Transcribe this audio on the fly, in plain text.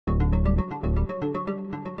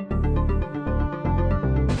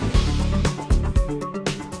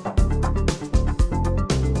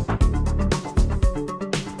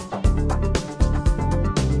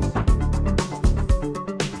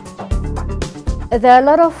There are a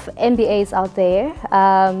lot of MBAs out there.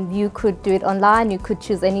 You could do it online, you could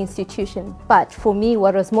choose any institution. But for me,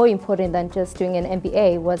 what was more important than just doing an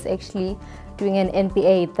MBA was actually doing an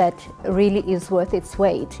MBA that really is worth its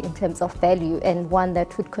weight in terms of value, and one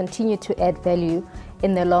that would continue to add value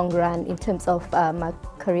in the long run in terms of my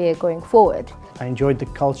career going forward. I enjoyed the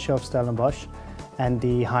culture of Stellenbosch and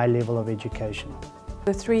the high level of education.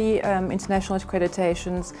 The 3 international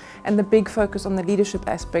accreditations and the big focus on the leadership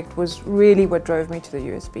aspect was really what drove me to the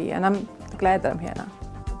USB, and I'm glad that I'm here now.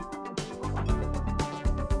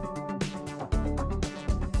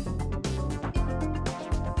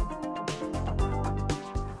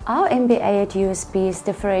 Our MBA at USB is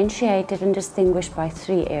differentiated and distinguished by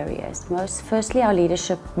 3 areas. Firstly, our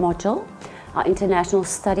leadership module, our international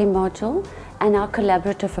study module, and our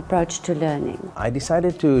collaborative approach to learning. I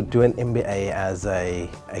decided to do an MBA as a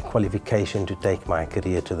qualification to take my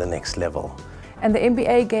career to the next level. And the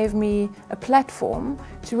MBA gave me a platform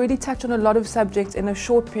to really touch on a lot of subjects in a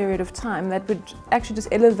short period of time that would actually just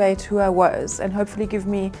elevate who I was and hopefully give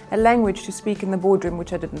me a language to speak in the boardroom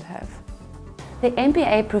which I didn't have. The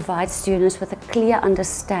MBA provides students with a clear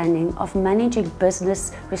understanding of managing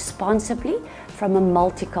business responsibly from a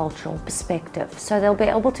multicultural perspective. So they'll be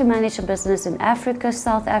able to manage a business in Africa,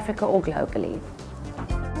 South Africa, or globally.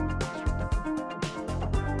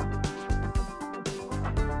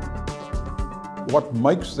 What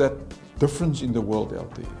makes that difference in the world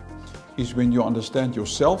out there is when you understand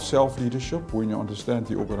yourself, self-leadership, when you understand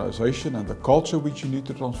the organization and the culture which you need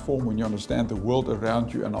to transform, when you understand the world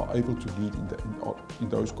around you and are able to lead in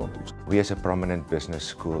those contexts. We as a prominent business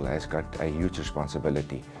school has got a huge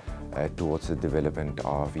responsibility towards the development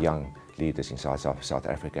of young leaders in South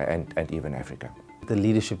Africa and even Africa. The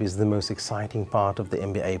leadership is the most exciting part of the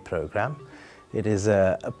MBA program. It is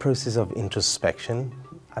a process of introspection,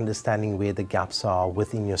 understanding where the gaps are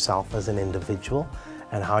within yourself as an individual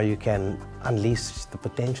and how you can unleash the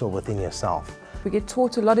potential within yourself. We get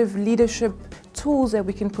taught a lot of leadership tools that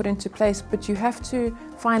we can put into place, but you have to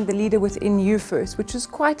find the leader within you first, which is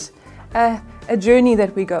quite a journey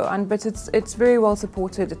that we go on, but it's very well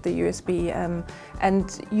supported at the USB,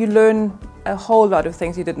 and you learn a whole lot of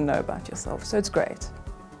things you didn't know about yourself, so it's great.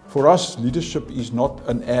 For us, leadership is not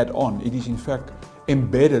an add-on, it is in fact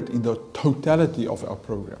embedded in the totality of our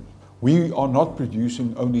program. We are not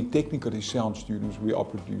producing only technically sound students, we are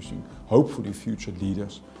producing hopefully future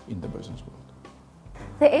leaders in the business world.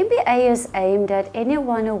 The MBA is aimed at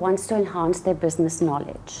anyone who wants to enhance their business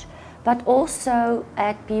knowledge, but also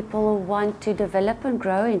at people who want to develop and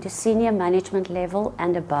grow into senior management level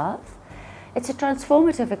and above. It's a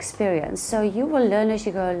transformative experience, so you will learn as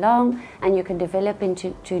you go along and you can develop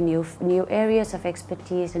into new areas of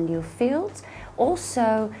expertise and new fields.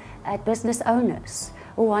 Also at business owners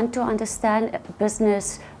who want to understand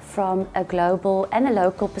business from a global and a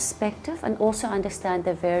local perspective, and also understand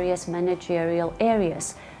the various managerial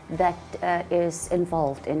areas that is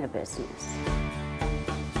involved in a business.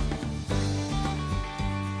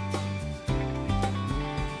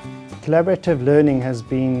 Collaborative learning has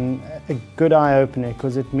been a good eye-opener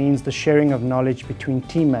because it means the sharing of knowledge between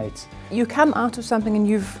teammates. You come out of something and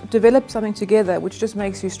you've developed something together which just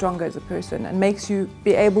makes you stronger as a person and makes you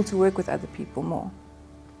be able to work with other people more.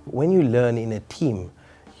 When you learn in a team,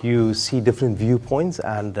 you see different viewpoints,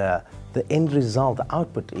 and the end result, the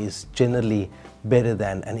output, is generally better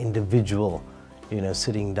than an individual,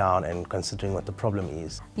 sitting down and considering what the problem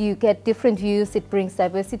is. You get different views, it brings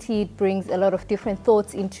diversity, it brings a lot of different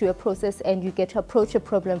thoughts into a process, and you get to approach a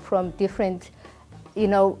problem from different,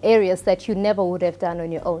 areas that you never would have done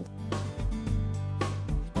on your own.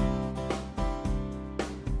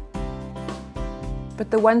 But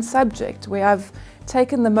the one subject where I've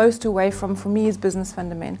taken the most away from, for me, is business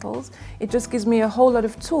fundamentals. It just gives me a whole lot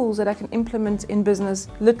of tools that I can implement in business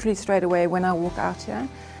literally straight away when I walk out here.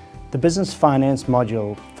 The business finance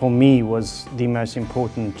module for me was the most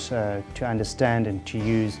important to understand and to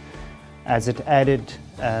use, as it added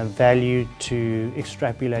value to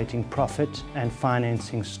extrapolating profit and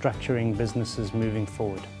financing, structuring businesses moving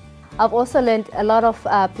forward. I've also learned a lot of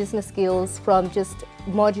business skills from just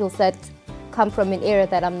modules that come from an area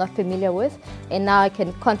that I'm not familiar with, and now I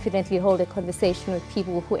can confidently hold a conversation with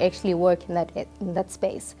people who actually work in that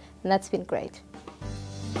space, and that's been great.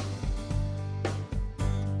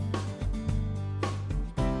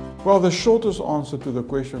 Well, the shortest answer to the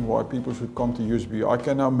question why people should come to USB, I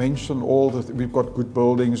can now mention all that we've got good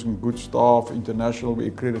buildings and good staff, international, we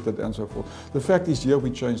accredited and so forth. The fact is here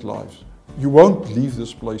we change lives. You won't leave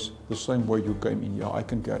this place the same way you came in here, I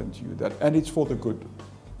can guarantee you that, and it's for the good.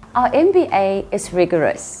 Our MBA is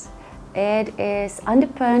rigorous. It is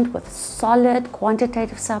underpinned with solid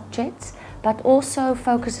quantitative subjects, but also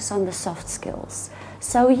focuses on the soft skills.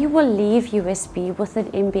 So you will leave USB with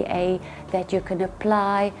an MBA that you can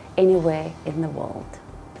apply anywhere in the world.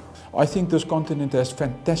 I think this continent has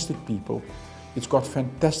fantastic people. It's got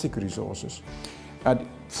fantastic resources. And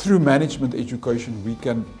through management education, we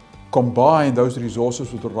can combine those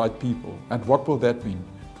resources with the right people. And what will that mean?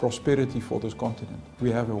 Prosperity for this continent.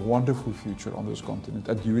 We have a wonderful future on this continent,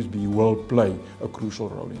 and USB will play a crucial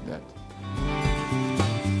role in that.